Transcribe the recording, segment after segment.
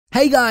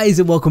Hey guys,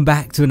 and welcome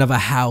back to another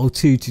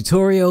how-to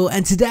tutorial,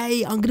 and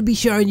today I'm going to be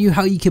showing you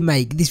how you can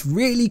make this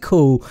really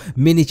cool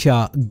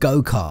miniature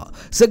go-kart.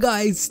 So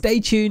guys,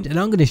 stay tuned and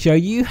I'm going to show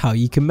you how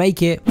you can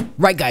make it.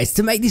 Right guys,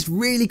 to make this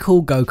really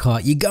cool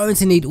go-kart, you're going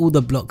to need all the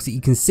blocks that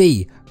you can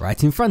see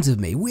right in front of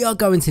me. We are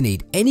going to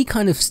need any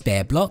kind of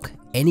stair block,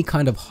 any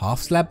kind of half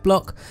slab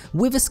block,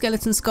 with a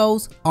skeleton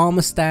skulls,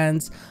 armor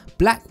stands,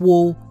 black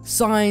wall,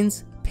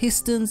 signs,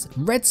 pistons,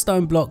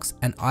 redstone blocks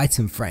and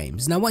item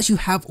frames. Now once you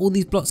have all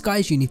these blocks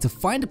guys, you need to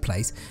find a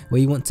place where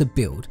you want to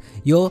build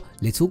your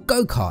little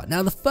go-kart.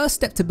 Now the first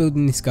step to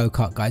building this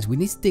go-kart guys, we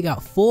need to dig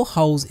out 4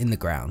 holes in the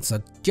ground. So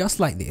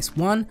just like this,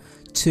 1,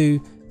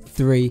 2,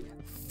 3,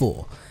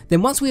 4.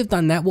 Then once we have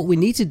done that, what we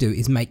need to do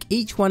is make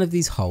each one of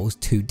these holes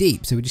 2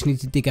 deep. So we just need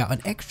to dig out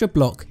an extra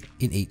block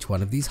in each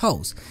one of these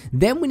holes.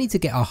 Then we need to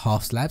get our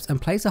half slabs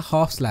and place a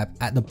half slab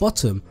at the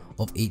bottom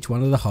of each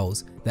one of the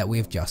holes that we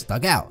have just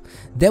dug out.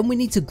 Then we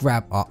need to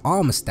grab our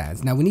armor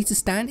stands. Now we need to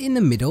stand in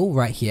the middle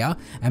right here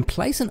and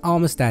place an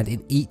armor stand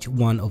in each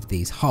one of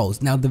these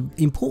holes. Now the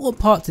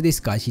important part to this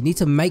guys, you need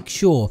to make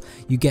sure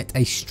you get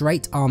a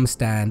straight armor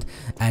stand,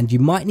 and you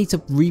might need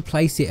to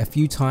replace it a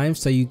few times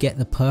so you get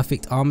the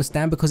perfect armor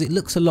stand, because it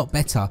looks a lot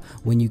better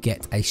when you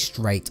get a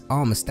straight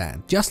armor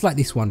stand, just like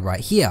this one right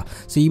here.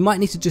 So you might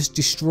need to just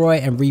destroy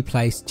and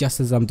replace, just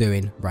as I'm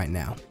doing right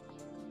now.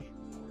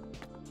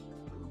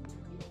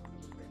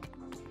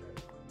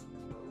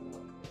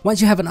 Once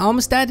you have an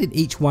armor stand in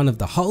each one of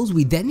the holes,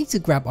 we then need to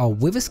grab our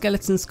wither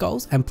skeleton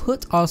skulls and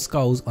put our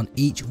skulls on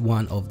each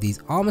one of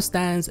these armor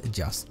stands,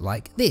 just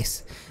like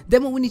this.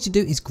 Then what we need to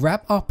do is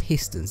grab our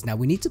pistons. Now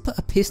we need to put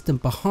a piston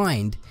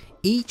behind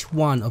each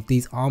one of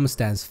these armor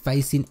stands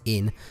facing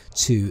in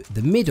to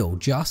the middle,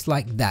 just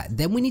like that.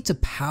 Then we need to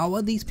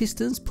power these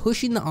pistons,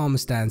 pushing the armor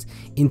stands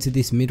into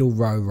this middle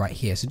row right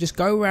here. So just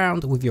go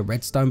around with your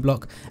redstone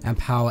block and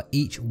power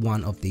each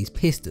one of these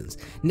pistons.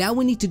 Now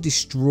we need to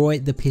destroy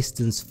the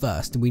pistons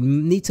first. We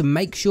need to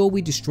make sure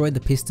we destroy the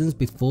pistons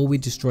before we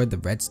destroy the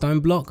redstone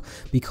block,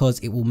 because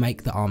it will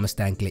make the armor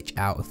stand glitch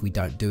out if we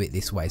don't do it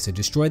this way. So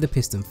destroy the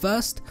piston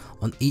first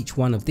on each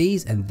one of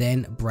these and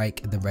then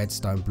break the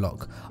redstone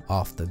block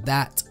after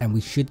that, and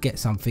we should get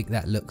something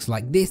that looks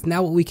like this.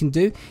 Now what we can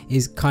do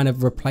is kind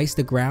of replace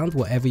the ground,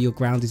 whatever your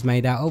ground is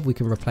made out of. We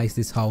can replace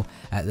this hole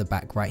at the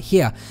back right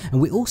here,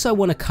 and we also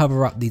want to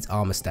cover up these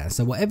armor stands.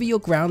 So whatever your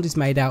ground is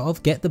made out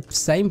of, get the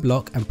same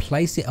block and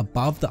place it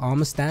above the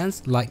armor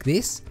stands like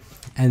this.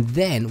 And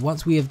then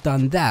once we have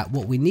done that,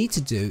 what we need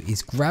to do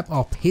is grab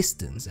our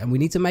pistons, and we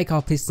need to make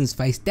our pistons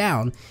face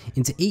down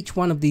into each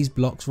one of these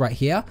blocks right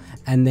here,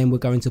 and then we're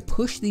going to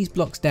push these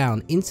blocks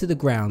down into the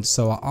ground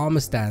so our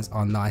armor stands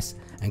are nice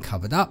and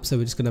covered up. So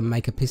we're just going to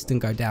make a piston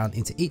go down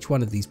into each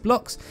one of these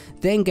blocks,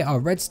 then get our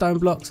redstone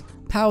blocks,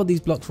 power these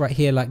blocks right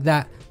here like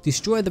that,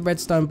 destroy the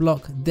redstone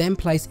block, then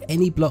place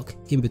any block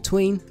in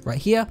between right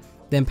here,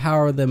 then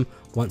power them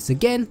once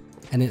again.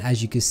 And then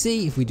as you can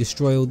see, if we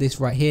destroy all this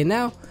right here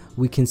now,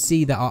 we can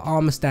see that our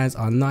armor stands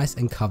are nice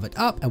and covered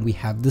up, and we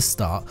have the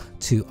start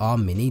to our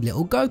mini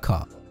little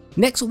go-kart.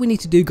 Next, what we need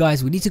to do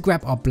guys, we need to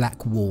grab our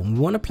black wall. We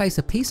want to place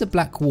a piece of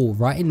black wall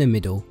right in the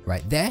middle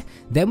right there.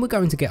 Then we're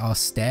going to get our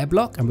stair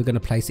block and we're going to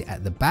place it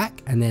at the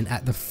back, and then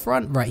at the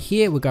front right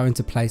here we're going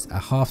to place a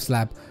half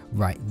slab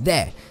right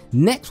there.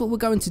 Next, what we're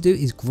going to do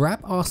is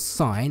grab our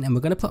sign, and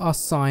we're going to put our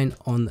sign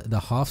on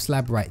the half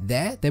slab right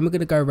there. Then we're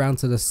going to go around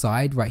to the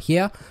side right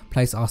here,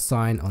 place our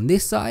sign on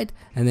this side,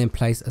 and then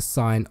place a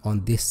sign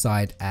on this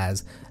side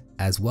as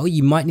well.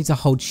 You might need to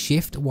hold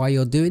shift while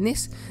you're doing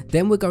this.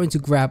 Then we're going to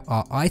grab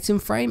our item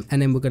frame, and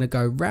then we're going to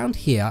go around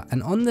here,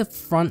 and on the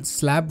front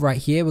slab right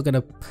here we're going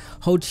to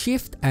hold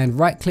shift and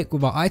right click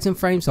with our item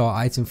frame, so our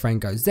item frame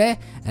goes there.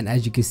 And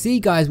as you can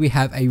see guys, we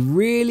have a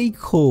really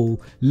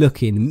cool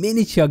looking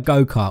miniature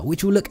go-kart,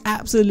 which will look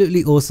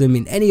absolutely awesome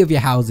in any of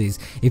your houses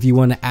if you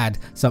want to add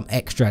some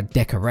extra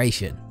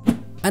decoration.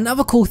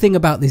 Another cool thing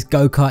about this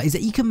go-kart is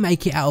that you can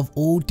make it out of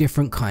all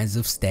different kinds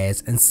of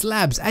stairs and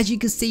slabs. As you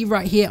can see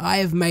right here, I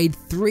have made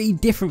 3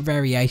 different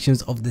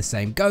variations of the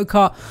same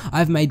go-kart.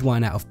 I've made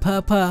one out of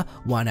purple,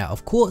 one out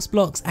of quartz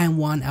blocks, and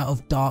one out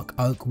of dark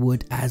oak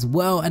wood as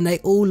well. And they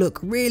all look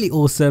really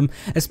awesome,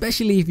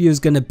 especially if you was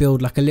going to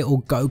build like a little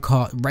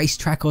go-kart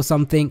racetrack or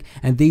something.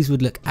 And these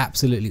would look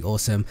absolutely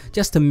awesome,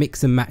 just to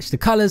mix and match the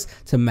colors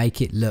to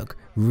make it look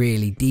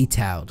really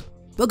detailed.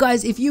 But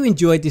guys, if you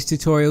enjoyed this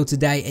tutorial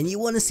today and you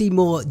want to see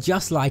more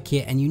just like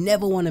it, and you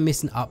never want to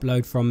miss an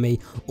upload from me,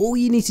 all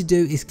you need to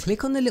do is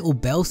click on the little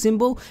bell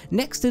symbol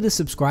next to the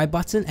subscribe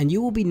button, and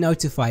you will be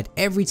notified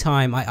every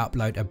time I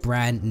upload a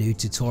brand new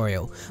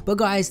tutorial. But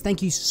guys,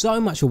 thank you so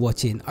much for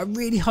watching. I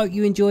really hope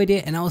you enjoyed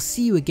it, and I'll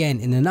see you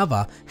again in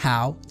another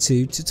how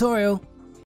to tutorial.